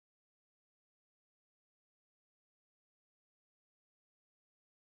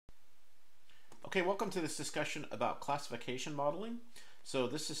Okay, welcome to this discussion about classification modeling. So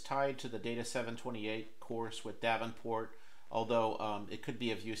this is tied to the Data 728 course with Davenport, although it could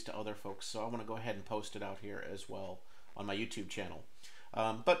be of use to other folks. So I want to go ahead and post it out here as well on my YouTube channel.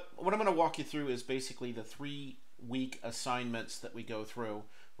 But what I'm going to walk you through is basically the 3-week assignments that we go through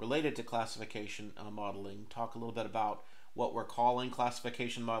related to classification modeling, talk a little bit about what we're calling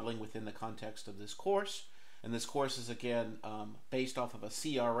classification modeling within the context of this course. And this course is, again, based off of a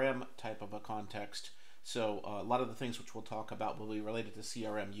CRM type of a context. So a lot of the things which we'll talk about will be related to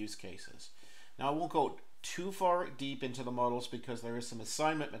CRM use cases. Now, I won't go too far deep into the models because there is some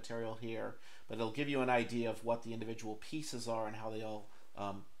assignment material here, but it'll give you an idea of what the individual pieces are and how they all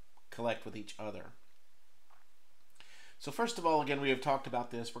collect with each other. So first of all, again, we have talked about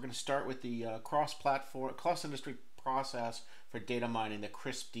this. We're going to start with the cross-platform, cross-industry process for data mining. The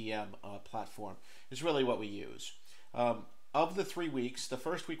CRISP-DM platform is really what we use. Of the 3 weeks, the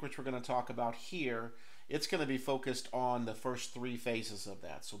first week, which we're going to talk about here, it's going to be focused on the first 3 phases of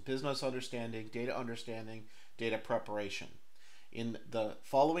that. So business understanding, data preparation. In the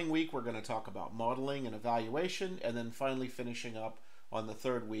following week, we're going to talk about modeling and evaluation, and then finally finishing up on the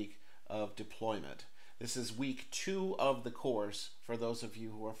 3rd week of deployment. This is week 2 of the course for those of you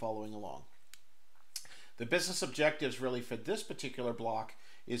who are following along. The business objectives really for this particular block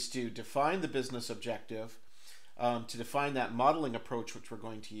is to define the business objective, to define that modeling approach which we're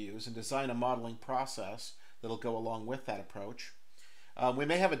going to use, and design a modeling process that'll go along with that approach. We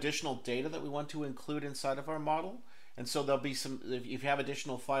may have additional data that we want to include inside of our model, and so there'll be some, if you have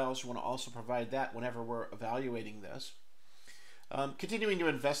additional files, you want to also provide that whenever we're evaluating this. Continuing to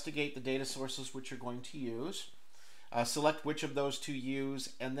investigate the data sources which you're going to use. Select which of those to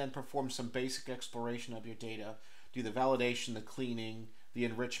use, and then perform some basic exploration of your data. Do the validation, the cleaning, the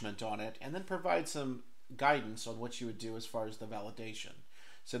enrichment on it, and then provide some guidance on what you would do as far as the validation.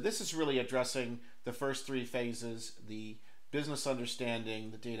 So this is really addressing the first 3 phases, the business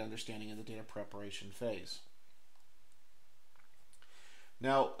understanding, the data understanding, and the data preparation phase.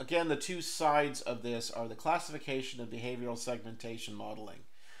 Now, again, the 2 sides of this are the classification and behavioral segmentation modeling.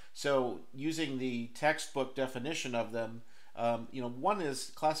 So using the textbook definition of them, one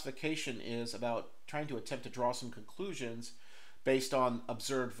is classification is about trying to attempt to draw some conclusions based on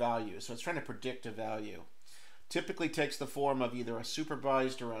observed values. So it's trying to predict a value. Typically takes the form of either a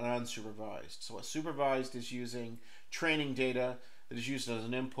supervised or an unsupervised. So a supervised is using training data that is used as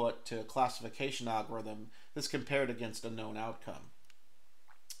an input to a classification algorithm that's compared against a known outcome.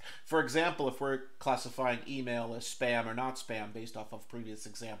 For example, if we're classifying email as spam or not spam based off of previous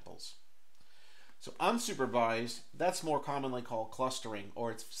examples. So unsupervised, that's more commonly called clustering, or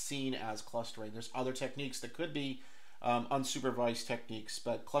it's seen as clustering. There's other techniques that could be unsupervised techniques,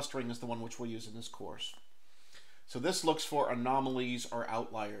 but clustering is the one which we'll use in this course. So this looks for anomalies or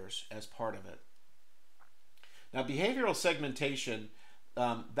outliers as part of it. Now, behavioral segmentation,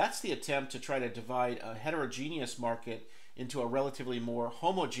 that's the attempt to try to divide a heterogeneous market into a relatively more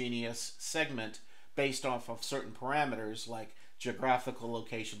homogeneous segment based off of certain parameters like geographical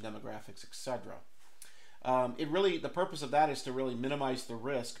location, demographics, etc. The purpose of that is to really minimize the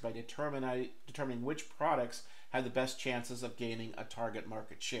risk by determining which products have the best chances of gaining a target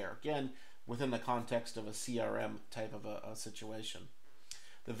market share. Again, within the context of a CRM type of a situation.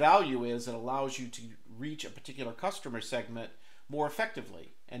 The value is it allows you to reach a particular customer segment more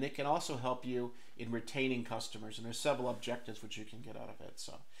effectively, and it can also help you in retaining customers, and there's several objectives which you can get out of it.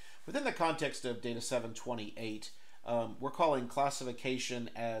 So within the context of Data 728, we're calling classification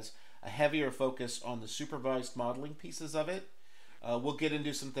as a heavier focus on the supervised modeling pieces of it. We'll get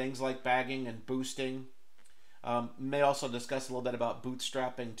into some things like bagging and boosting. May also discuss a little bit about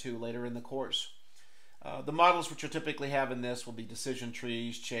bootstrapping too later in the course. The models which you'll typically have in this will be decision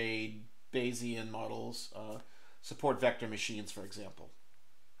trees, shade, Bayesian models, support vector machines, for example.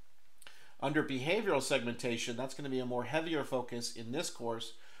 Under behavioral segmentation, that's going to be a more heavier focus in this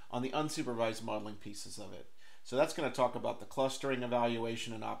course on the unsupervised modeling pieces of it. So that's going to talk about the clustering,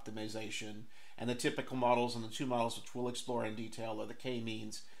 evaluation, and optimization, and the typical models, and the 2 models which we'll explore in detail are the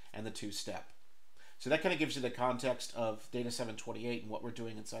k-means and the 2-step. So that kind of gives you the context of Data 728 and what we're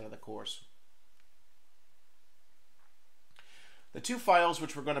doing inside of the course. The 2 files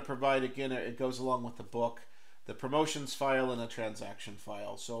which we're going to provide, again, it goes along with the book, the promotions file and the transaction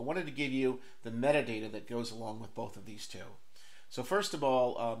file. So I wanted to give you the metadata that goes along with both of these 2. So first of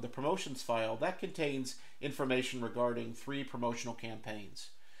all, the promotions file, that contains information regarding 3 promotional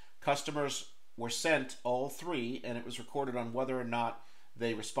campaigns. Customers were sent all 3, and it was recorded on whether or not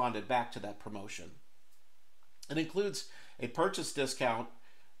they responded back to that promotion. It includes a purchase discount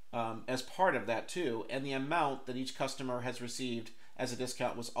as part of that too, and the amount that each customer has received as a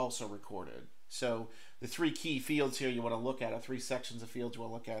discount was also recorded. So the three key fields here you want to look at, or three sections of fields you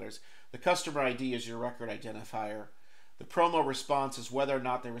want to look at, is the customer ID is your record identifier. The promo response is whether or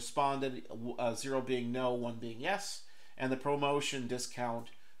not they responded, 0 being no, 1 being yes. And the promotion discount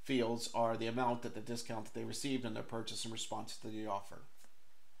fields are the amount that the discount that they received in their purchase in response to the offer.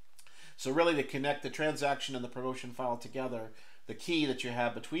 So really, to connect the transaction and the promotion file together, the key that you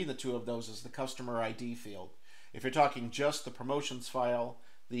have between the two of those is the customer ID field. If you're talking just the promotions file,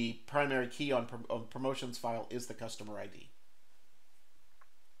 the primary key on promotions file is the customer ID.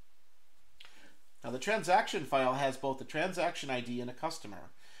 Now the transaction file has both the transaction ID and a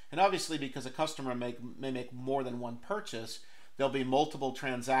customer. And obviously, because a customer may make more than one purchase, there'll be multiple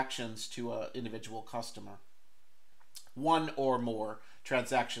transactions to an individual customer. One or more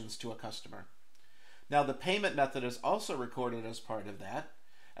transactions to a customer. Now the payment method is also recorded as part of that,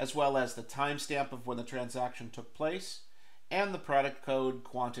 as well as the timestamp of when the transaction took place, and the product code,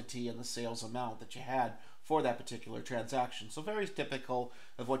 quantity, and the sales amount that you had for that particular transaction. So very typical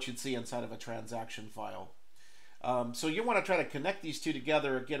of what you'd see inside of a transaction file. So you want to try to connect these two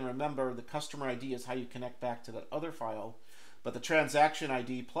together. Again, remember, the customer ID is how you connect back to that other file, but the transaction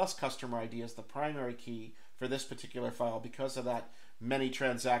ID plus customer ID is the primary key for this particular file because of that many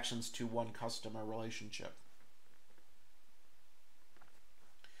transactions to one customer relationship.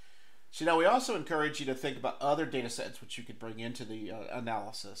 So now we also encourage you to think about other data sets which you could bring into the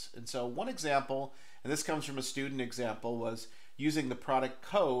analysis. And so one example, and this comes from a student example, was using the product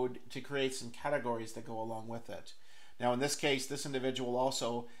code to create some categories that go along with it. Now in this case, this individual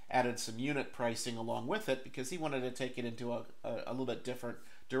also added some unit pricing along with it because he wanted to take it into a little bit different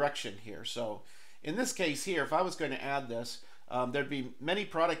direction here. So in this case here, if I was going to add this, there'd be many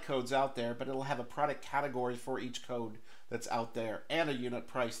product codes out there, but it'll have a product category for each code that's out there and a unit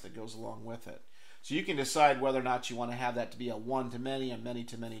price that goes along with it. So you can decide whether or not you want to have that to be a one-to-many and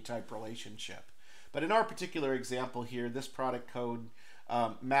many-to-many type relationship. But in our particular example here, this product code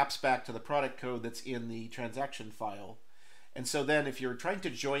maps back to the product code that's in the transaction file. And so then if you're trying to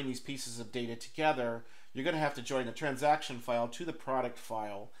join these pieces of data together, you're going to have to join the transaction file to the product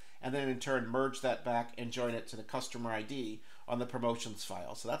file, and then in turn merge that back and join it to the customer ID on the promotions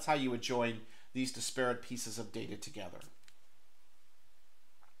file. So that's how you would join these disparate pieces of data together.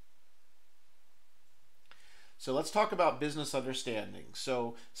 So let's talk about business understanding.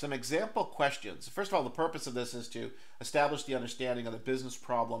 So some example questions. First of all, the purpose of this is to establish the understanding of the business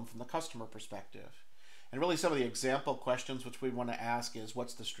problem from the customer perspective. And really some of the example questions which we want to ask is,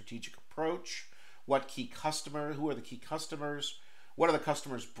 what's the strategic approach? Who are the key customers? What are the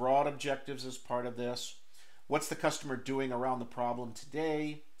customer's broad objectives as part of this? What's the customer doing around the problem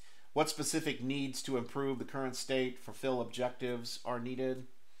today? What specific needs to improve the current state, fulfill objectives are needed?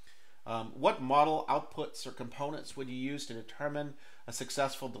 What model outputs or components would you use to determine a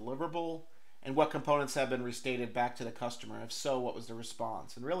successful deliverable? And what components have been restated back to the customer? If so, what was the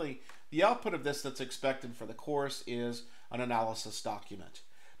response? And really, the output of this that's expected for the course is an analysis document.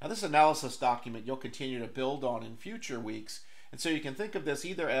 Now, this analysis document you'll continue to build on in future weeks. And so you can think of this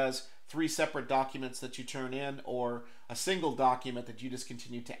either as 3 separate documents that you turn in, or a single document that you just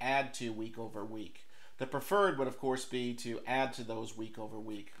continue to add to week over week. The preferred would, of course, be to add to those week over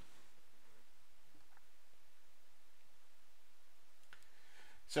week.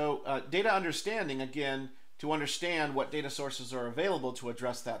 So data understanding, again, to understand what data sources are available to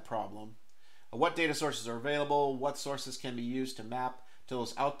address that problem. What data sources are available, what sources can be used to map to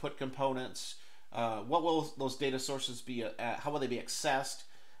those output components, what will those data sources be, how will they be accessed,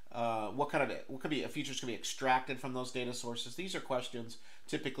 what features can be extracted from those data sources. These are questions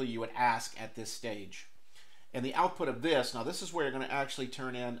typically you would ask at this stage. And the output of this, now this is where you're going to actually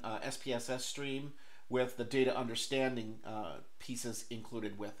turn in a SPSS stream with the data understanding pieces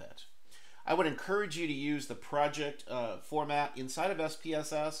included with it. I would encourage you to use the project format inside of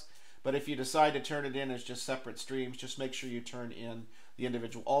SPSS, but if you decide to turn it in as just separate streams, just make sure you turn in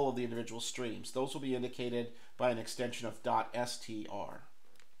all of the individual streams. Those will be indicated by an extension of .str.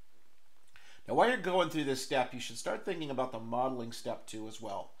 Now, while you're going through this step, you should start thinking about the modeling step too as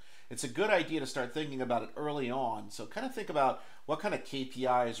well. It's a good idea to start thinking about it early on. So kind of think about what kind of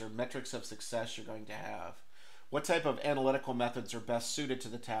KPIs or metrics of success you're going to have. What type of analytical methods are best suited to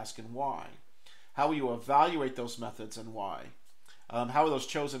the task and why? How will you evaluate those methods and why? How are those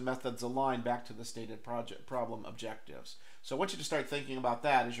chosen methods aligned back to the stated problem objectives? So I want you to start thinking about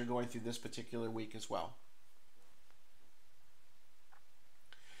that as you're going through this particular week as well.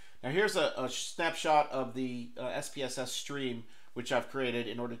 Now here's a snapshot of the SPSS stream which I've created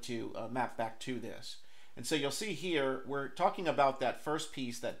in order to map back to this. And so you'll see here, we're talking about that first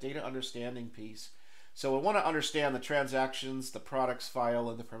piece, that data understanding piece. So we want to understand the transactions, the products file,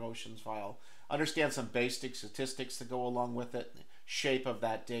 and the promotions file understand some basic statistics that go along with it, shape of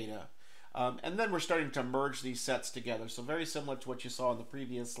that data. And then we're starting to merge these sets together. So very similar to what you saw in the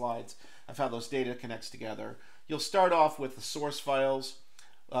previous slides of how those data connects together. You'll start off with the source files.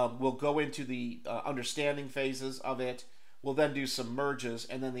 We'll go into the understanding phases of it. We'll then do some merges,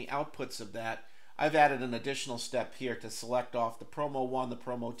 and then the outputs of that. I've added an additional step here to select off the promo 1, the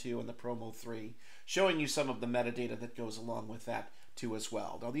promo 2, and the promo 3, showing you some of the metadata that goes along with that too as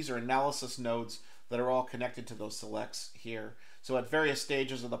well. Now these are analysis nodes that are all connected to those selects here. So at various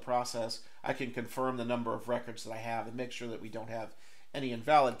stages of the process, I can confirm the number of records that I have and make sure that we don't have any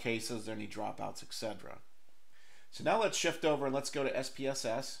invalid cases or any dropouts, etc. So now let's shift over and let's go to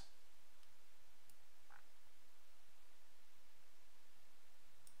SPSS.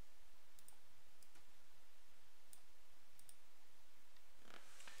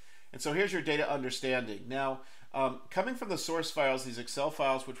 And so here's your data understanding. Now, coming from the source files, these Excel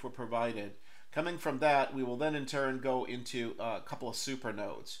files which were provided, coming from that, we will then in turn go into a couple of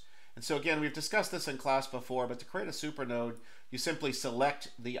supernodes. And so again, we've discussed this in class before, but to create a supernode, you simply select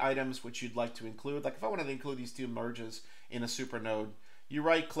the items which you'd like to include. Like if I wanted to include these two merges in a supernode, you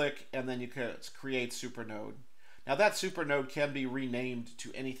right click and then you can create supernode. Now that supernode can be renamed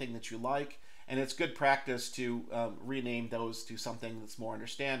to anything that you like, and it's good practice to rename those to something that's more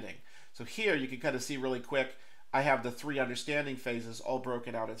understanding. So here you can kind of see really quick, I have the 3 understanding phases all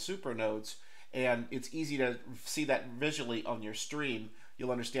broken out as supernodes, and it's easy to see that visually on your stream.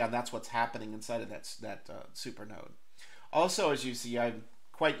 You'll understand that's what's happening inside of that supernode. Also, as you see, I'm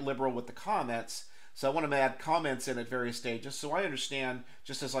quite liberal with the comments, so I want to add comments in at various stages so I understand,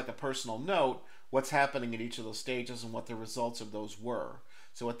 just as like a personal note, what's happening at each of those stages and what the results of those were.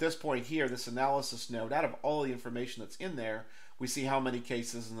 So at this point here, this analysis node, out of all the information that's in there, we see how many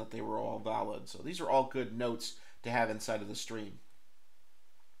cases and that they were all valid. So these are all good notes to have inside of the stream.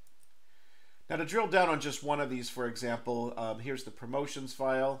 Now to drill down on just one of these, for example, here's the promotions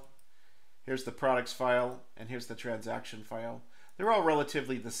file, here's the products file, and here's the transaction file. They're all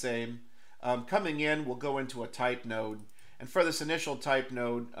relatively the same. Coming in, we'll go into a type node. And for this initial type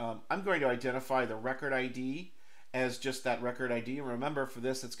node, I'm going to identify the record ID as just that record ID. And remember, for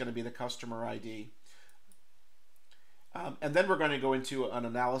this, it's going to be the customer ID. And then we're going to go into an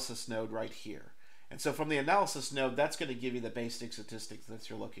analysis node right here. And so from the analysis node, that's going to give you the basic statistics that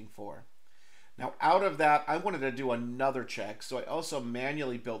you're looking for. Now out of that, I wanted to do another check, so I also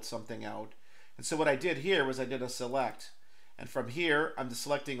manually built something out. And so what I did here was I did a select. And from here, I'm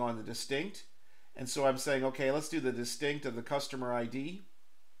selecting on the distinct. And so I'm saying, okay, let's do the distinct of the customer ID.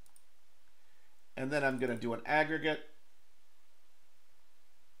 And then I'm going to do an aggregate.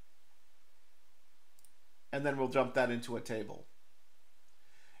 And then we'll dump that into a table.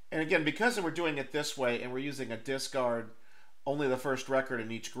 And again, because we're doing it this way and we're using a discard, only the first record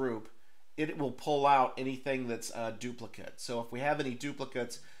in each group, it will pull out anything that's a duplicate. So if we have any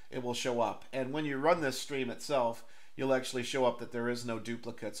duplicates, it will show up. And when you run this stream itself, you'll actually show up that there is no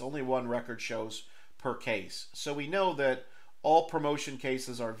duplicates. Only one record shows per case. So we know that all promotion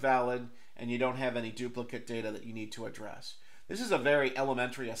cases are valid and you don't have any duplicate data that you need to address. This is a very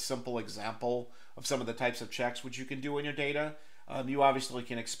elementary, a simple example of some of the types of checks which you can do in your data. You obviously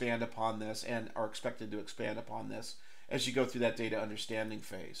can expand upon this and are expected to expand upon this as you go through that data understanding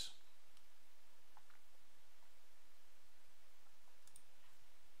phase.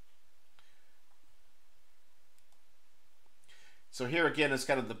 So here again is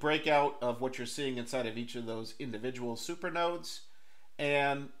kind of the breakout of what you're seeing inside of each of those individual supernodes.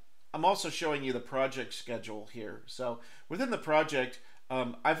 And I'm also showing you the project schedule here. So within the project,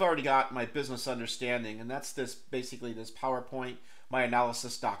 I've already got my business understanding, and that's this basically this PowerPoint, my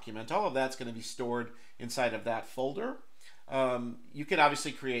analysis document. All of that's going to be stored inside of that folder. You can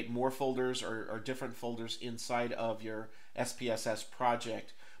obviously create more folders or different folders inside of your SPSS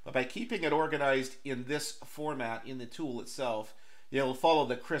project. But by keeping it organized in this format in the tool itself, you'll follow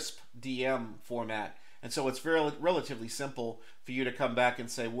the crisp DM format. And so it's relatively simple for you to come back and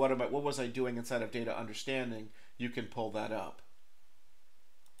say, what was I doing inside of data understanding? You can pull that up.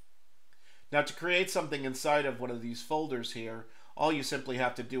 Now to create something inside of one of these folders here, all you simply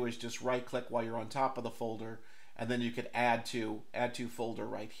have to do is just right click while you're on top of the folder, and then you could add to folder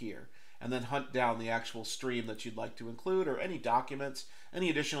right here, and then hunt down the actual stream that you'd like to include, or any documents, any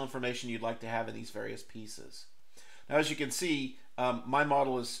additional information you'd like to have in these various pieces. Now as you can see, my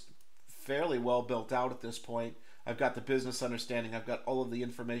model is fairly well built out at this point. I've got the business understanding, I've got all of the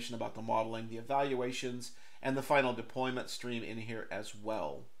information about the modeling, the evaluations, and the final deployment stream in here as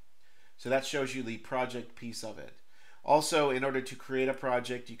well. So that shows you the project piece of it. Also, in order to create a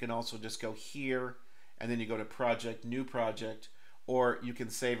project, you can also just go here, and then you go to project, new project, or you can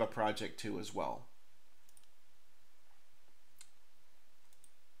save a project to as well.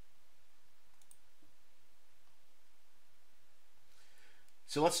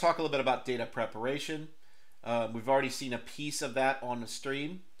 So let's talk a little bit about data preparation. We've already seen a piece of that on the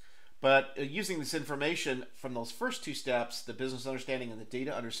stream, but using this information from those first two steps, the business understanding and the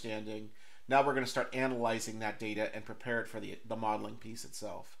data understanding, now we're going to start analyzing that data and prepare it for the modeling piece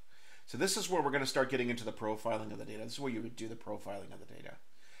itself. So this is where we're going to start getting into the profiling of the data. This is where you would do the profiling of the data.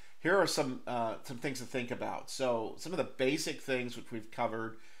 Here are some things to think about. So some of the basic things which we've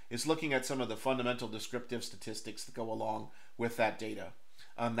covered is looking at some of the fundamental descriptive statistics that go along with that data.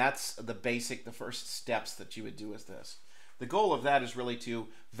 That's the first steps that you would do with this. The goal of that is really to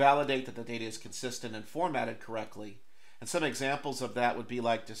validate that the data is consistent and formatted correctly. And some examples of that would be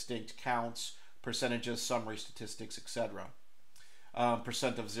like distinct counts, percentages, summary statistics, etc.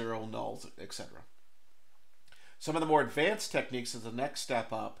 Percent of zero, nulls, etc. Some of the more advanced techniques is the next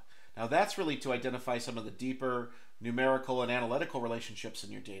step up. Now that's really to identify some of the deeper numerical and analytical relationships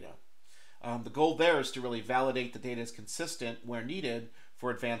in your data. The goal there is to really validate the data is consistent where needed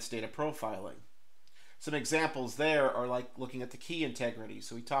for advanced data profiling. Some examples there are like looking at the key integrity.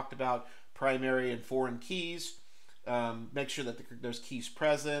 So we talked about primary and foreign keys. Make sure that there's keys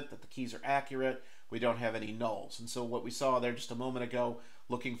present, that the keys are accurate, we don't have any nulls. And so what we saw there just a moment ago,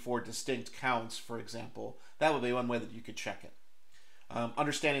 looking for distinct counts, for example, that would be one way that you could check it.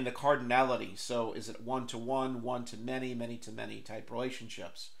 Understanding the cardinality. So is it one-to-one, one-to-many, many-to-many type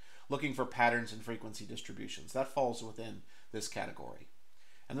relationships? Looking for patterns and frequency distributions. That falls within this category.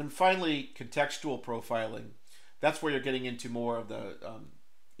 And then finally, contextual profiling. That's where you're getting into more of the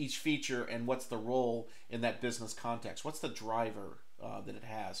each feature and what's the role in that business context. What's the driver that it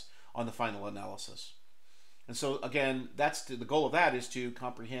has on the final analysis? And so again, the goal of that is to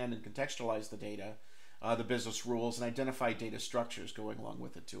comprehend and contextualize the data, the business rules, and identify data structures going along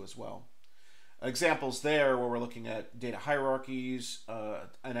with it too as well. Examples there where we're looking at data hierarchies,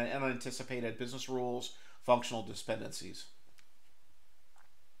 and unanticipated business rules, functional dependencies.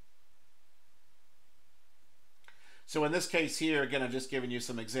 So in this case here, again, I've just given you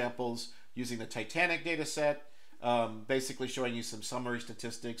some examples using the Titanic data set, basically showing you some summary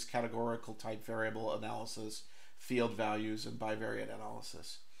statistics, categorical type variable analysis, field values, and bivariate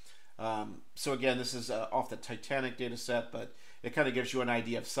analysis. So again, this is off the Titanic data set, but it kind of gives you an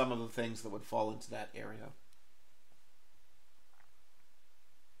idea of some of the things that would fall into that area.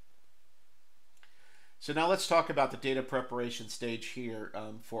 So now let's talk about the data preparation stage here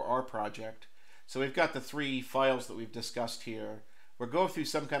for our project. So we've got the three files that we've discussed here. We'll go through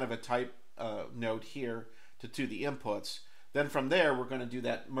some kind of a type node here to do the inputs. Then from there, we're going to do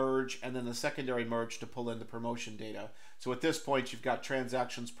that merge and then the secondary merge to pull in the promotion data. So at this point, you've got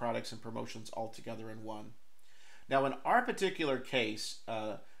transactions, products, and promotions all together in one. Now, in our particular case,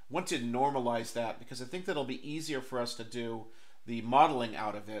 I want to normalize that because I think that'll be easier for us to do the modeling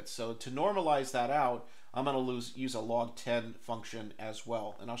out of it. So to normalize that out, I'm going to use a log10 function as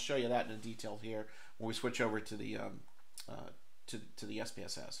well. And I'll show you that in detail here when we switch over to the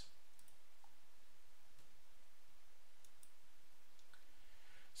SPSS.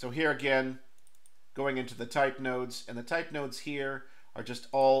 So here again, going into the type nodes, and the type nodes here are just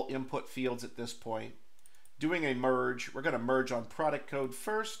all input fields at this point. Doing a merge, we're going to merge on product code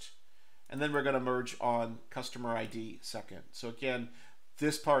first, and then we're going to merge on customer ID second. So again,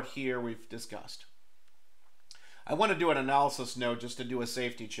 this part here we've discussed. I want to do an analysis node just to do a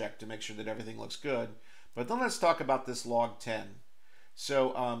safety check to make sure that everything looks good. But then let's talk about this log10.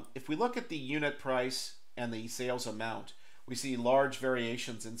 So if we look at the unit price and the sales amount, we see large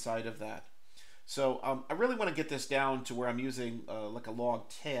variations inside of that. So I really want to get this down to where I'm using like a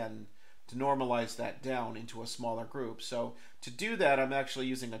log10 to normalize that down into a smaller group. So to do that, I'm actually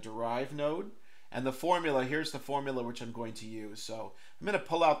using a derive node. And the formula, here's the formula which I'm going to use. So I'm going to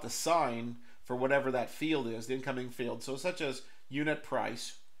pull out the sign for whatever that field is, the incoming field. So such as unit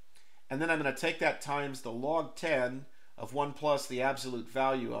price. And then I'm going to take that times the log10 of 1 plus the absolute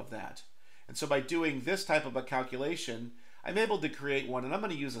value of that. And so by doing this type of a calculation, I'm able to create one, and I'm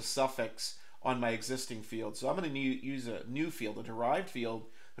going to use a suffix on my existing field. So I'm going to use a new field, a derived field,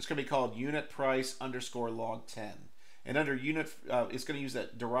 that's going to be called unit price underscore log10. And under unit, it's going to use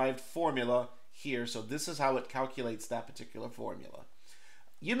that derived formula here. So this is how it calculates that particular formula.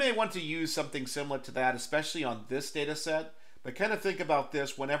 You may want to use something similar to that, especially on this data set, but kind of think about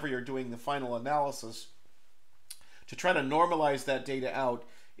this whenever you're doing the final analysis. To try to normalize that data out,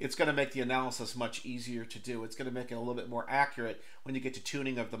 it's going to make the analysis much easier to do. It's going to make it a little bit more accurate when you get to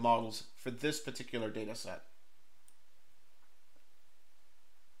tuning of the models for this particular data set.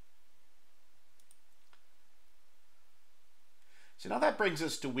 So now that brings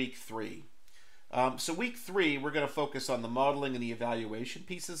us to week 3. So week 3, we're going to focus on the modeling and the evaluation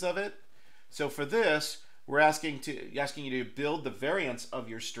pieces of it. So for this, we're asking you to build the variants of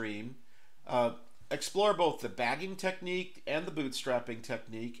your stream, explore both the bagging technique and the bootstrapping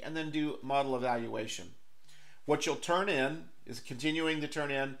technique, and then do model evaluation. What you'll turn in is continuing to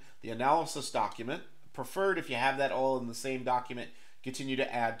turn in the analysis document. Preferred if you have that all in the same document, continue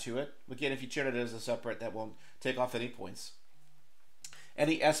to add to it. Again, if you turn it as a separate, that won't take off any points.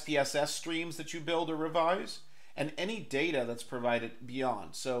 Any SPSS streams that you build or revise, and any data that's provided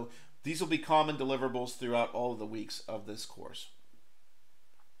beyond. So these will be common deliverables throughout all of the weeks of this course.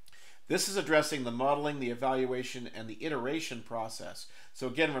 This is addressing the modeling, the evaluation, and the iteration process. So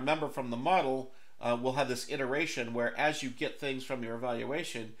again, remember from the model, we'll have this iteration where as you get things from your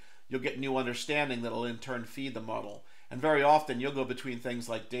evaluation, you'll get new understanding that will in turn feed the model. And very often you'll go between things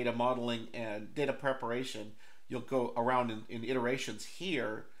like data modeling and data preparation. You'll go around in iterations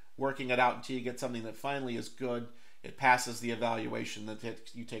here, working it out until you get something that finally is good. It passes the evaluation that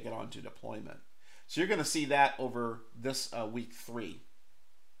you take it on to deployment. So you're going to see that over this week 3.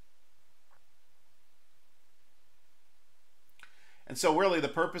 And so really the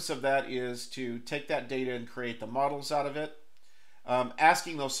purpose of that is to take that data and create the models out of it,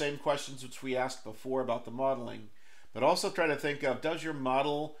 asking those same questions which we asked before about the modeling, but also try to think of, does your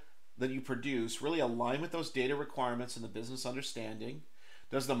model that you produce really align with those data requirements and the business understanding?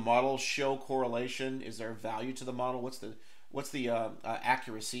 Does the model show correlation? Is there value to the model? What's the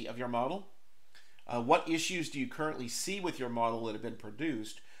accuracy of your model? What issues do you currently see with your model that have been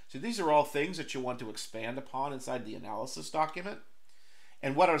produced? So these are all things that you want to expand upon inside the analysis document.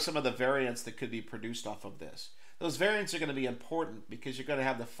 And what are some of the variants that could be produced off of this? Those variants are going to be important because you're going to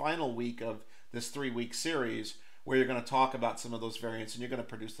have the final week of this 3-week series where you're going to talk about some of those variants and you're going to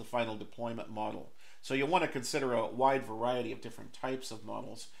produce the final deployment model. So you'll want to consider a wide variety of different types of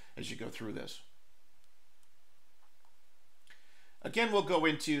models as you go through this. Again, we'll go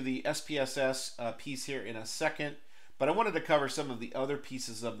into the SPSS piece here in a second, but I wanted to cover some of the other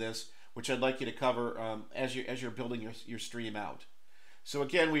pieces of this which I'd like you to cover as you're building your stream out. So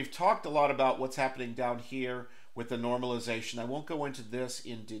again, we've talked a lot about what's happening down here with the normalization. I won't go into this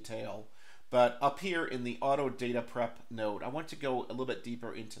in detail, but up here in the auto data prep node, I want to go a little bit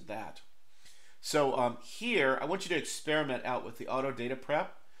deeper into that. So here, I want you to experiment out with the auto data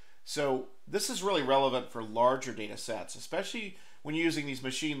prep. So this is really relevant for larger data sets, especially when you're using these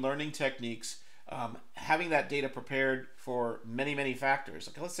machine learning techniques, having that data prepared for many, many factors.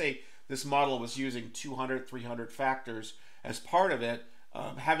 Like let's say this model was using 200, 300 factors as part of it.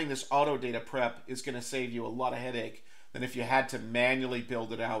 Having this auto data prep is going to save you a lot of headache than if you had to manually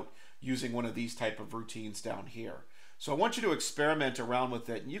build it out using one of these type of routines down here. So I want you to experiment around with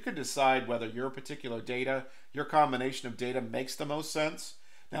it, and you can decide whether your particular data, your combination of data makes the most sense.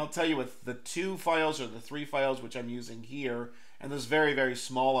 Now I'll tell you with the 2 files or the 3 files which I'm using here, and this very, very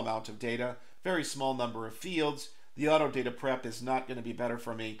small amount of data, very small number of fields, the auto data prep is not going to be better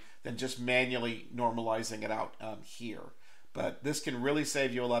for me than just manually normalizing it out here. But this can really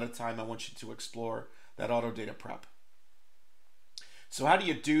save you a lot of time. I want you to explore that auto data prep. So how do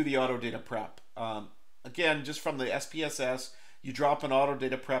you do the auto data prep? Again, just from the SPSS, you drop an auto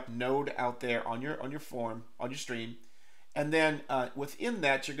data prep node out there on your form, on your stream, and then within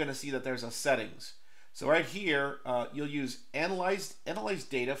that you're going to see that there's a settings. So right here, you'll use analyze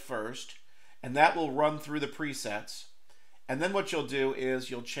data first, and that will run through the presets. And then what you'll do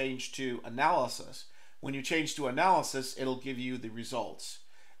is you'll change to analysis. When you change to analysis, it'll give you the results.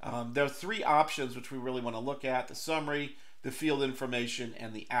 There are 3 options which we really want to look at: the summary, the field information,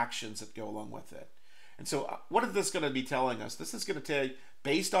 and the actions that go along with it. And so what is this going to be telling us? This is going to tell you,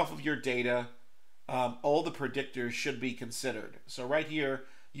 based off of your data, all the predictors should be considered. So right here,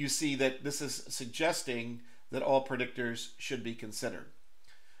 you see that this is suggesting that all predictors should be considered.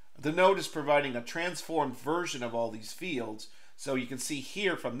 The node is providing a transformed version of all these fields. So you can see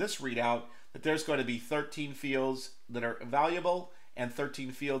here from this readout that there's going to be 13 fields that are valuable and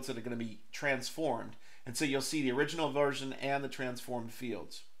 13 fields that are going to be transformed. And so you'll see the original version and the transformed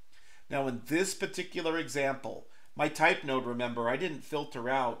fields. Now in this particular example, my type node, remember, I didn't filter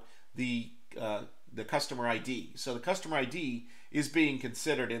out the customer ID. So the customer ID is being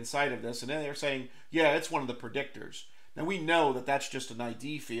considered inside of this, and then they're saying, yeah, it's one of the predictors. Now we know that that's just an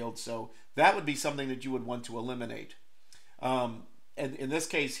ID field, so that would be something that you would want to eliminate. And in this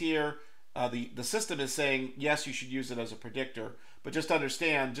case here, the system is saying, yes, you should use it as a predictor, but just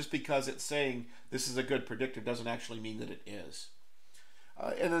understand, just because it's saying this is a good predictor doesn't actually mean that it is.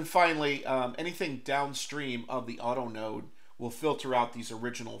 And then finally, anything downstream of the auto node will filter out these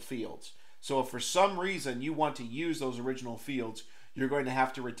original fields. So if for some reason you want to use those original fields, you're going to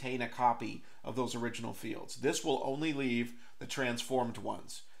have to retain a copy of those original fields. This will only leave the transformed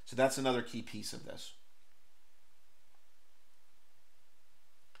ones. So that's another key piece of this.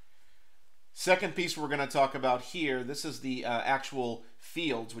 Second piece we're going to talk about here, this is the actual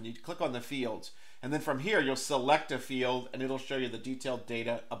fields. When you click on the fields, and then from here you'll select a field and it'll show you the detailed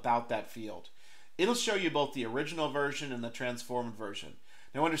data about that field. It'll show you both the original version and the transformed version.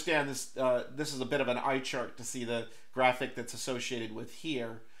 Now understand this, this is a bit of an eye chart to see the graphic that's associated with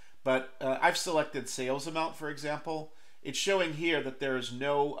here, but I've selected sales amount, for example. It's showing here that there's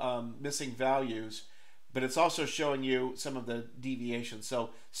no missing values, but it's also showing you some of the deviations.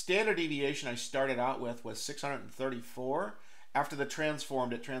 So standard deviation I started out with was 634. After the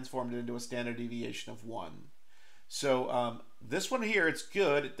transformed, it transformed it into a standard deviation of 1. So this one here, it's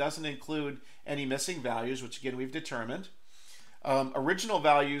good. It doesn't include any missing values, which again we've determined. Original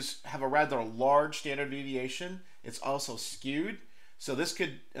values have a rather large standard deviation. It's also skewed. So this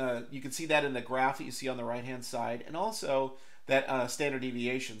could, you can see that in the graph that you see on the right-hand side, and also that standard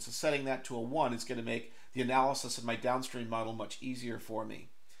deviation. So setting that to a 1 is going to make the analysis of my downstream model much easier for me.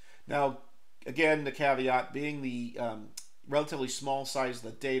 Now, again, the caveat being the relatively small size of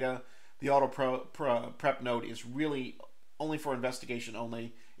the data, the auto prep node is really only for investigation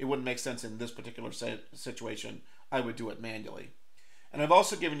only. It wouldn't make sense in this particular situation. I would do it manually. And I've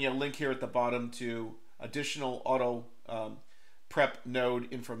also given you a link here at the bottom to additional auto prep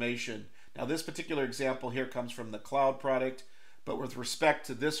node information. Now this particular example here comes from the cloud product, but with respect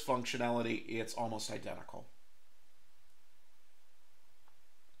to this functionality, it's almost identical.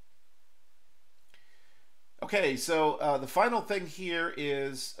 Okay, so the final thing here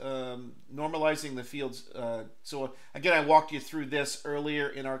is normalizing the fields. So again, I walked you through this earlier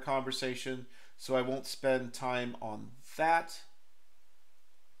in our conversation, so I won't spend time on that.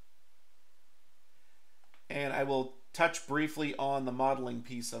 And I will touch briefly on the modeling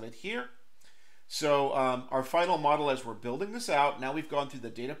piece of it here. So our final model, as we're building this out, now we've gone through the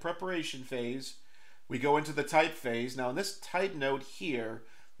data preparation phase. We go into the type phase. Now in this type node here,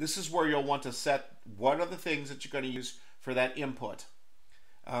 this is where you'll want to set what are the things that you're going to use for that input.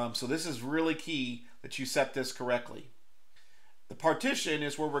 So this is really key that you set this correctly. The partition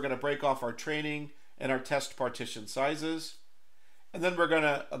is where we're going to break off our training and our test partition sizes. And then we're going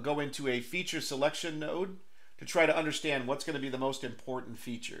to go into a feature selection node to try to understand what's going to be the most important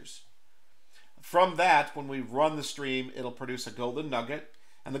features. From that, when we run the stream, it'll produce a golden nugget.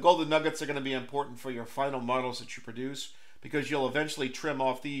 And the golden nuggets are going to be important for your final models that you produce, because you'll eventually trim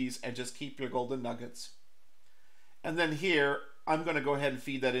off these and just keep your golden nuggets. And then here, I'm going to go ahead and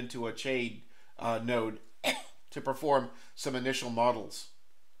feed that into a shade node to perform some initial models.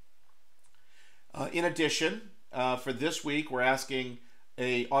 In addition, for this week, we're asking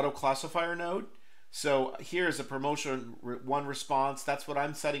a auto classifier node. So here's a promotion 1 response. That's what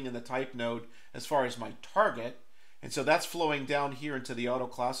I'm setting in the type node as far as my target. And so that's flowing down here into the auto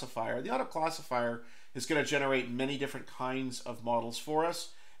classifier. The auto classifier is going to generate many different kinds of models for us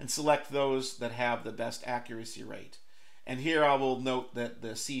and select those that have the best accuracy rate. And here I will note that the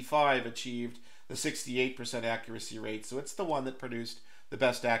C5 achieved the 68% accuracy rate. So it's the one that produced the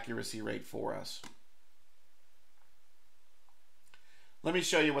best accuracy rate for us. Let me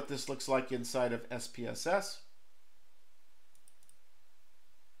show you what this looks like inside of SPSS.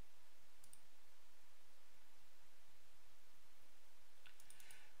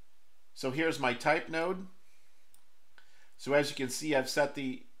 So here's my type node. So as you can see, I've set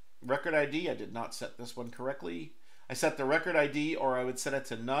the record ID. I did not set this one correctly. I set the record ID, or I would set it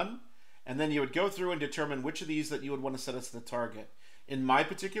to none. And then you would go through and determine which of these that you would want to set as the target. In my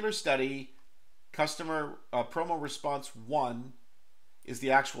particular study, customer promo response 1 is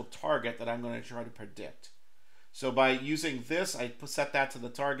the actual target that I'm going to try to predict. So by using this, I set that to the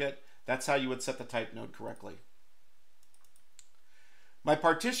target. That's how you would set the type node correctly. My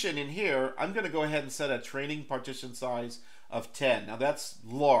partition in here, I'm going to go ahead and set a training partition size of 10. Now that's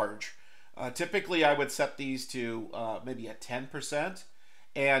large. Typically I would set these to maybe at 10%,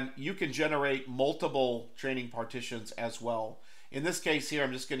 and you can generate multiple training partitions as well. In this case here,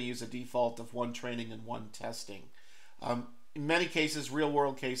 I'm just going to use a default of 1 training and 1 testing. In many cases, real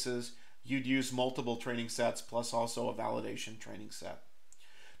world cases, you'd use multiple training sets plus also a validation training set.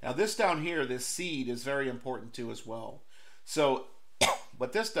 Now this down here, this seed, is very important too as well. So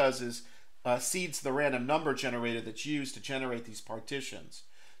what this does is seeds the random number generator that's used to generate these partitions.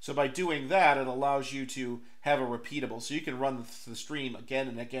 So by doing that, it allows you to have a repeatable. So you can run the stream again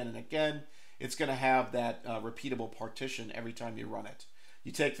and again and again. It's going to have that repeatable partition every time you run it.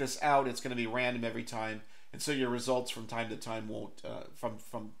 You take this out, it's going to be random every time, and so your results from time to time won't,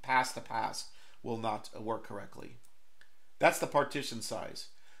 from pass to pass, will not work correctly. That's the partition size.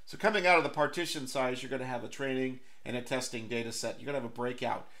 So coming out of the partition size, you're going to have a training and a testing data set. You're going to have a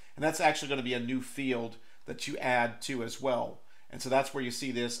breakout, and that's actually going to be a new field that you add to as well. And so that's where you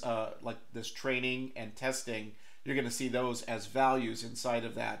see this, like this training and testing. You're going to see those as values inside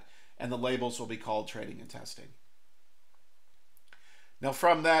of that, and the labels will be called training and testing. Now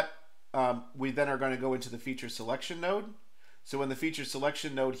from that, we then are going to go into the feature selection node. So in the feature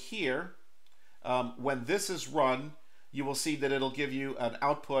selection node here, when this is run, you will see that it'll give you an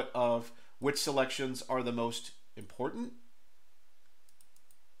output of which selections are the most important.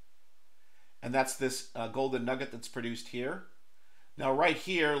 And that's this golden nugget that's produced here. Now right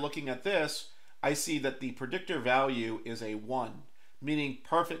here, looking at this, I see that the predictor value is a 1, meaning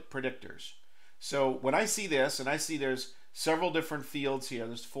perfect predictors. So when I see this, and I see there's several different fields here,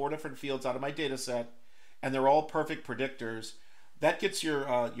 there's 4 different fields out of my data set, and they're all perfect predictors, that gets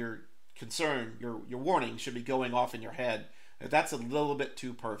your concern, your warning should be going off in your head that that's a little bit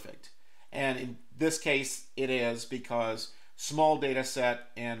too perfect. And in this case, it is, because small data set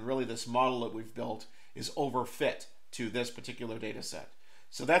and really this model that we've built is overfit to this particular data set.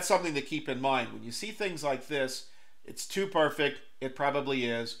 So that's something to keep in mind. When you see things like this, it's too perfect, it probably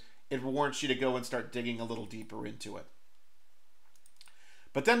is. It warrants you to go and start digging a little deeper into it.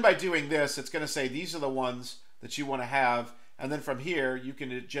 But then by doing this, it's going to say these are the ones that you want to have, and then from here you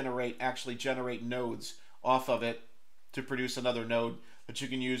can actually generate nodes off of it to produce another node that you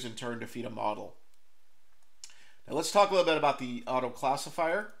can use in turn to feed a model. Now let's talk a little bit about the auto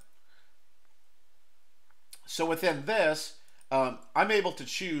classifier. So within this, I'm able to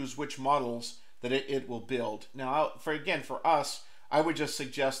choose which models that it will build. Now, for us, I would just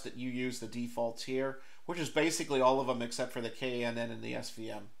suggest that you use the defaults here, which is basically all of them except for the KNN and the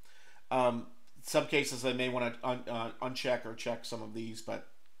SVM. Some cases I may want to uncheck or check some of these, but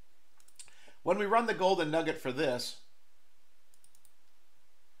when we run the golden nugget for this,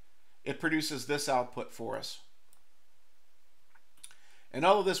 it produces this output for us. And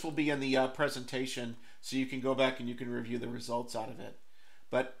all of this will be in the presentation, so you can go back and you can review the results out of it.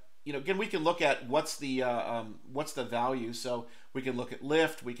 But again, we can look at what's the value. So we can look at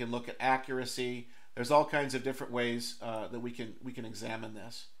lift, we can look at accuracy. There's all kinds of different ways that we can examine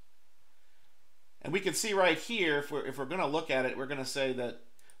this. And we can see right here, if we're going to look at it, we're going to say that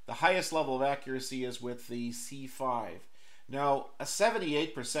the highest level of accuracy is with the C5. Now, a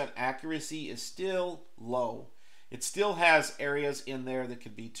 78% accuracy is still low. It still has areas in there that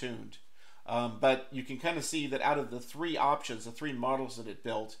could be tuned. But you can kind of see that out of the 3 options, the 3 models that it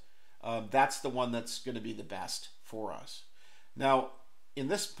built, that's the one that's going to be the best for us. Now, in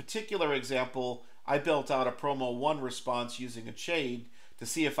this particular example, I built out a Promo 1 response using a shade to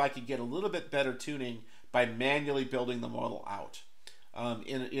see if I could get a little bit better tuning by manually building the model out.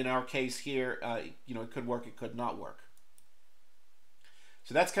 In our case here, it could work, it could not work.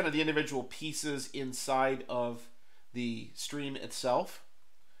 So that's kind of the individual pieces inside of the stream itself.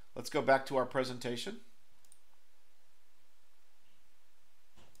 Let's go back to our presentation.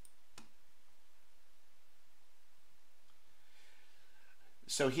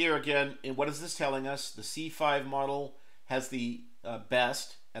 So here again, what is this telling us? The C5 model has the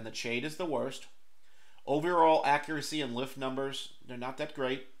best and the shade is the worst. Overall accuracy and lift numbers, they're not that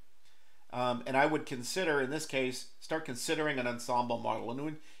great. And I would consider, in this case, start considering an ensemble model.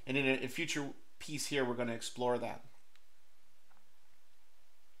 And in a future piece here, we're going to explore that.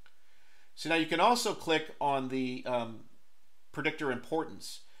 So now you can also click on the predictor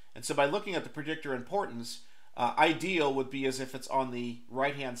importance. And so by looking at the predictor importance, ideal would be as if it's on the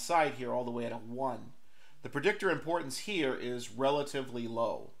right-hand side here all the way at a 1. The predictor importance here is relatively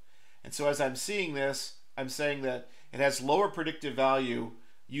low. And so as I'm seeing this, I'm saying that it has lower predictive value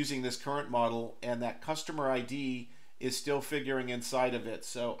using this current model, and that customer ID is still figuring inside of it.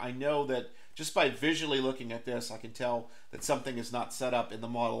 So I know that just by visually looking at this, I can tell that something is not set up in the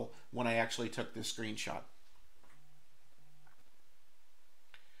model when I actually took this screenshot.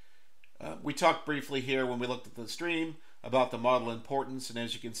 We talked briefly here when we looked at the stream about the model importance, and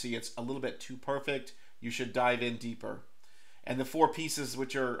as you can see, it's a little bit too perfect. You should dive in deeper. And the 4 pieces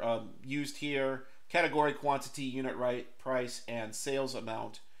which are used here, category, quantity, unit price, and sales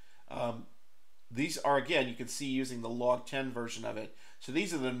amount. These are, again, you can see using the log 10 version of it. So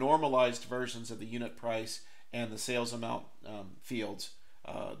these are the normalized versions of the unit price and the sales amount fields.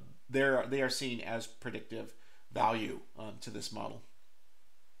 They are seen as predictive value to this model.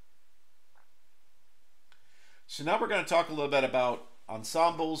 So now we're going to talk a little bit about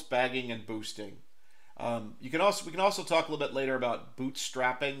ensembles, bagging, and boosting. We can also talk a little bit later about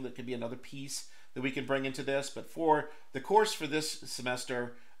bootstrapping. That could be another piece that we can bring into this, but for the course for this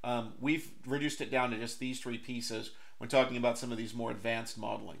semester, we've reduced it down to just these three pieces when talking about some of these more advanced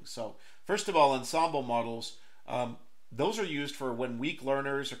modeling. So first of all, ensemble models, those are used for when weak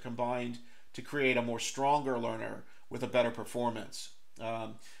learners are combined to create a more stronger learner with a better performance.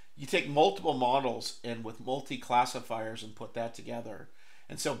 You take multiple models and with multi-classifiers and put that together.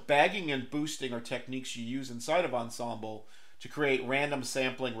 And so bagging and boosting are techniques you use inside of Ensemble to create random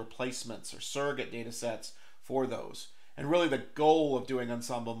sampling replacements or surrogate data sets for those. And really the goal of doing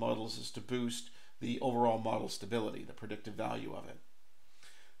ensemble models is to boost the overall model stability, the predictive value of it.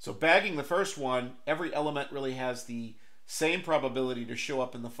 So bagging, the first one, every element really has the same probability to show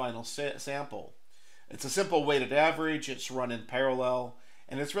up in the final sample. It's a simple weighted average, it's run in parallel,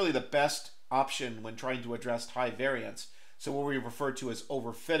 and it's really the best option when trying to address high variance. So what we refer to as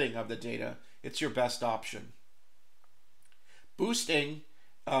overfitting of the data, it's your best option. Boosting,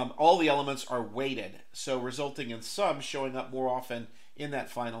 all the elements are weighted, so resulting in some showing up more often in that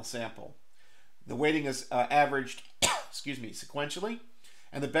final sample. The weighting is averaged sequentially,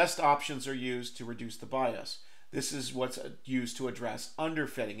 and the best options are used to reduce the bias. This is what's used to address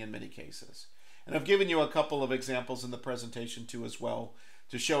underfitting in many cases. And I've given you a couple of examples in the presentation too as well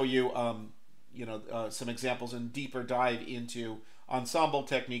to show you, some examples and deeper dive into ensemble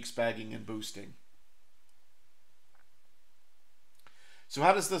techniques, bagging and boosting. So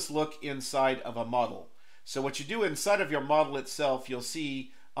how does this look inside of a model? So what you do inside of your model itself, you'll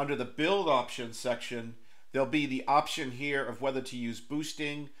see under the build options section, there'll be the option here of whether to use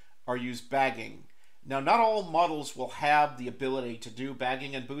boosting or use bagging. Now, not all models will have the ability to do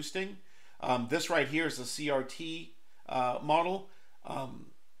bagging and boosting. This right here is a CRT model.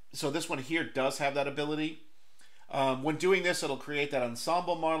 So this one here does have that ability. When doing this, it'll create that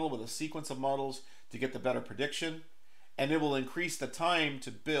ensemble model with a sequence of models to get the better prediction. And it will increase the time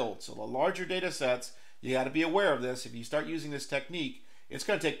to build. So the larger data sets, you got to be aware of this. If you start using this technique, it's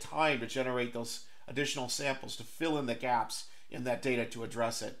going to take time to generate those additional samples to fill in the gaps in that data to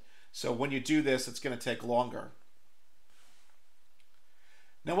address it. So when you do this, it's going to take longer.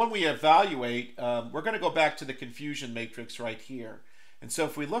 Now when we evaluate, we're going to go back to the confusion matrix right here. And so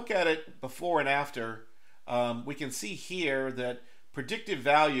if we look at it before and after, we can see here that predictive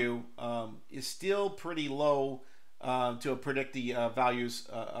value is still pretty low to predict the values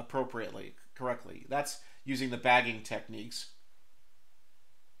correctly. That's using the bagging techniques.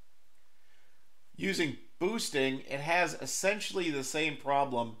 Using boosting, it has essentially the same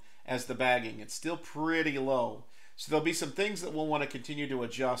problem as the bagging. It's still pretty low. So there'll be some things that we'll want to continue to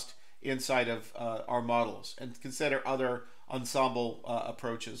adjust inside of our models and consider other ensemble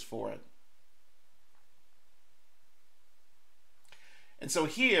approaches for it. And so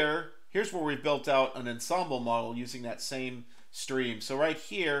here's where we've built out an ensemble model using that same stream. So right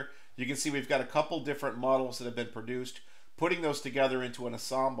here, you can see we've got a couple different models that have been produced, putting those together into an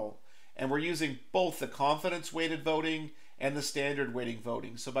ensemble. And we're using both the confidence weighted voting and the standard weighting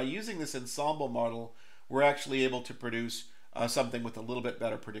voting. So by using this ensemble model, we're actually able to produce something with a little bit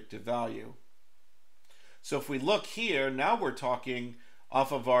better predictive value. So if we look here, now we're talking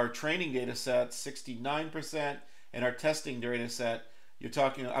off of our training data set, 69%, and our testing data set, you're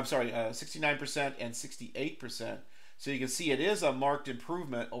talking, 69% and 68%. So you can see it is a marked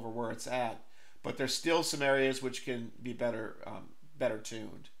improvement over where it's at, but there's still some areas which can be better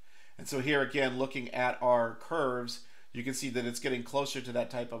tuned. And so here again, looking at our curves, you can see that it's getting closer to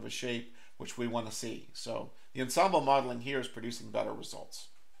that type of a shape which we want to see. So the ensemble modeling here is producing better results.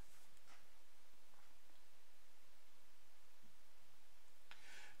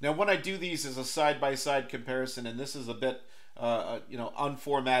 Now when I do these as a side-by-side comparison, and this is a bit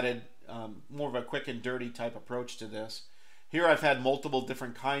unformatted, more of a quick and dirty type approach to this. Here I've had multiple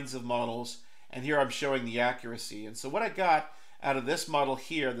different kinds of models, and here I'm showing the accuracy. And so what I got out of this model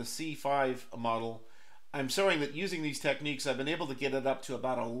here, the C5 model, I'm showing that using these techniques, I've been able to get it up to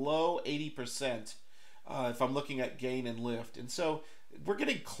about a low 80% if I'm looking at gain and lift. And so we're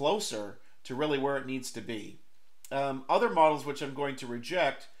getting closer to really where it needs to be. Other models which I'm going to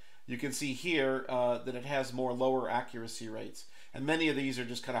reject, you can see here that it has more lower accuracy rates. And many of these are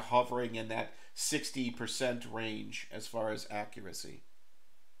just kind of hovering in that 60% range as far as accuracy.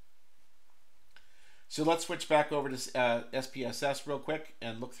 So let's switch back over to SPSS real quick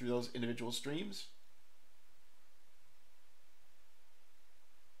and look through those individual streams.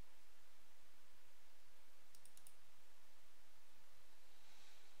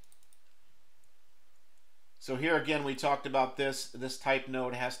 So here again, we talked about this type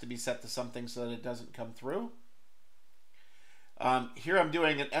node has to be set to something so that it doesn't come through. Here I'm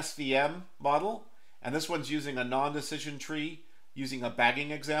doing an SVM model, and this one's using a non-decision tree using a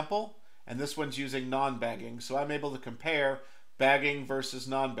bagging example. and this one's using non-bagging. So I'm able to compare bagging versus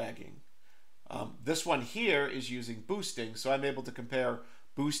non-bagging. This one here is using boosting, so I'm able to compare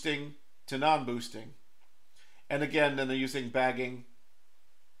boosting to non-boosting. And again, then they're using bagging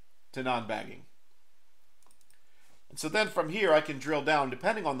to non-bagging. And so then from here, I can drill down.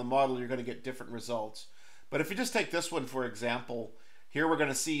 Depending on the model, you're going to get different results. But if you just take this one, for example, here we're going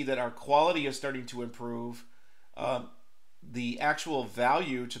to see that our quality is starting to improve. The actual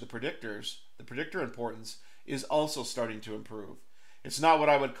value to the predictors, the predictor importance, is also starting to improve. It's not what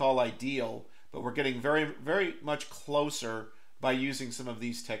I would call ideal, but we're getting very, very much closer by using some of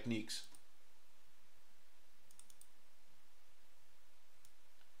these techniques.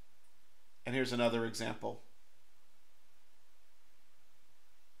 And here's another example.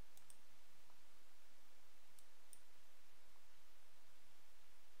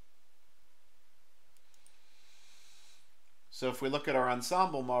 So if we look at our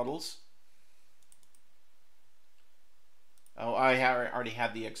ensemble models, I already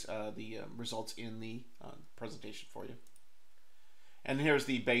had the results in the presentation for you. And here's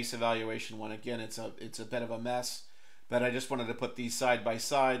the base evaluation one. Again, it's a bit of a mess, but I just wanted to put these side by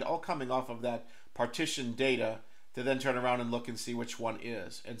side, all coming off of that partition data, to then turn around and look and see which one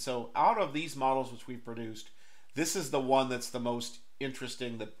is. And so out of these models which we've produced, this is the one that's the most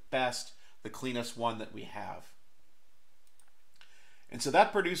interesting, the best, the cleanest one that we have. And so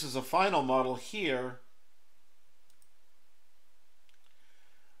that produces a final model here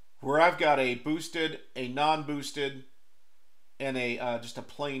where I've got a boosted, a non-boosted, and a just a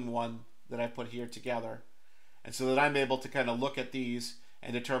plain one that I put here together. And so that I'm able to kind of look at these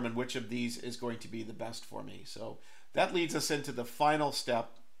and determine which of these is going to be the best for me. So that leads us into the final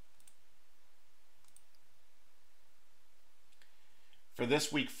step for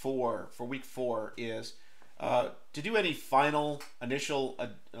this week 4. For week 4 is to do any final initial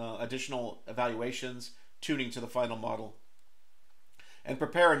additional evaluations, tuning to the final model, and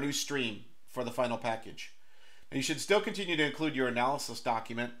prepare a new stream for the final package. And you should still continue to include your analysis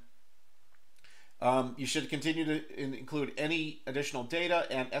document. You should continue to include any additional data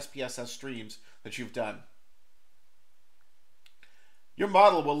and SPSS streams that you've done. Your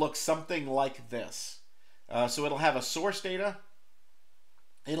model will look something like this. So it'll have a source data.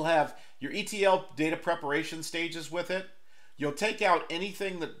 It'll have your ETL data preparation stages with it. You'll take out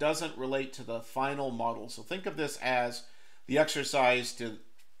anything that doesn't relate to the final model. So think of this as the exercise to,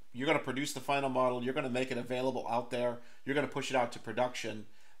 you're going to produce the final model, you're going to make it available out there, you're going to push it out to production.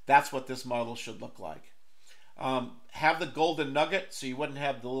 That's what this model should look like. Have the golden nugget, so you wouldn't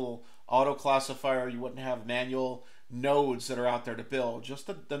have the little auto classifier, you wouldn't have manual nodes that are out there to build, just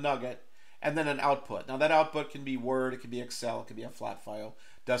the nugget, and then an output. Now that output can be Word, it can be Excel, it can be a flat file,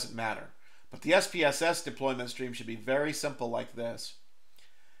 doesn't matter. But the SPSS deployment stream should be very simple like this.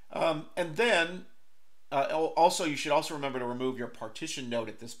 And then also, you should also remember to remove your partition node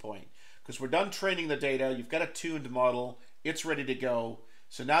at this point, because we're done training the data, you've got a tuned model, it's ready to go.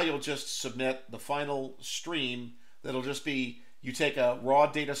 So now you'll just submit the final stream that'll just be, you take a raw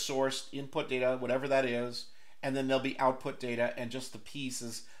data source, input data, whatever that is, and then there'll be output data and just the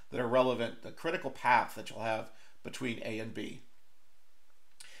pieces that are relevant, the critical path that you'll have between A and B.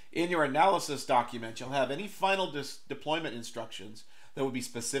 In your analysis document, you'll have any final deployment instructions that will be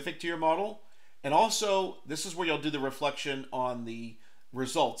specific to your model. And also, this is where you'll do the reflection on the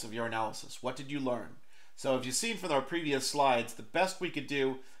results of your analysis. What did you learn? So if you've seen from our previous slides, the best we could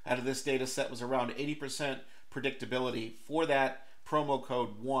do out of this data set was around 80% predictability for that promo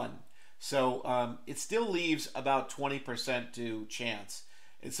code 1. So it still leaves about 20% to chance.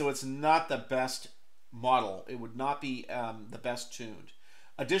 And so it's not the best model. It would not be the best tuned.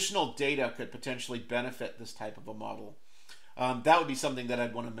 Additional data could potentially benefit this type of a model. That would be something that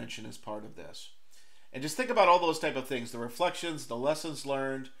I'd want to mention as part of this. And just think about all those type of things, the reflections, the lessons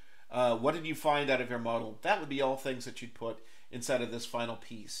learned, what did you find out of your model? That would be all things that you'd put inside of this final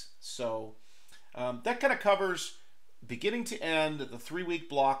piece. So that kind of covers beginning to end the 3-week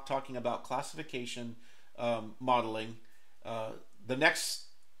block talking about classification modeling. The next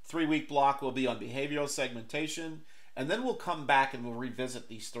 3-week block will be on behavioral segmentation, and then we'll come back and we'll revisit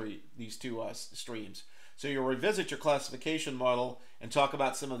these two streams. So you'll revisit your classification model and talk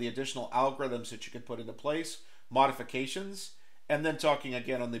about some of the additional algorithms that you could put into place, modifications, and then talking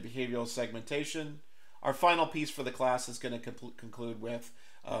again on the behavioral segmentation. Our final piece for the class is going to conclude with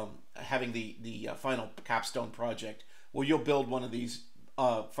having the final capstone project, where you'll build one of these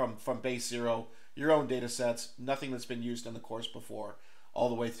from base zero, your own data sets, nothing that's been used in the course before, all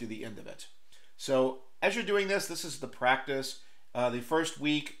the way through the end of it. So as you're doing this, this is the practice. The first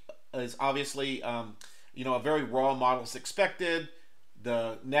week is obviously a very raw model is expected.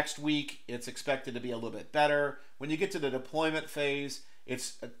 The next week, it's expected to be a little bit better. When you get to the deployment phase,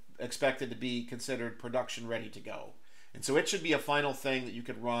 it's expected to be considered production ready to go. And so it should be a final thing that you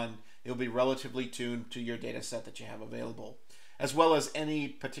could run. It'll be relatively tuned to your data set that you have available, as well as any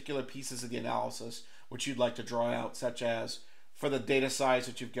particular pieces of the analysis which you'd like to draw out, such as for the data size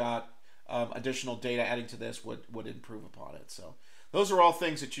that you've got, additional data adding to this would improve upon it. So those are all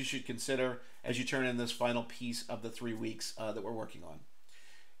things that you should consider as you turn in this final piece of the 3 weeks that we're working on.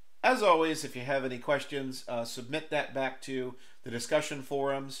 As always, if you have any questions, submit that back to the discussion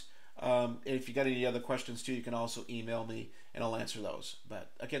forums. If you got any other questions too, you can also email me and I'll answer those.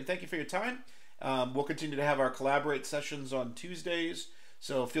 But again, thank you for your time. We'll continue to have our Collaborate sessions on Tuesdays,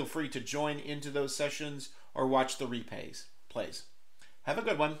 so feel free to join into those sessions or watch the replays. Have a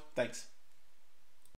good one. Thanks.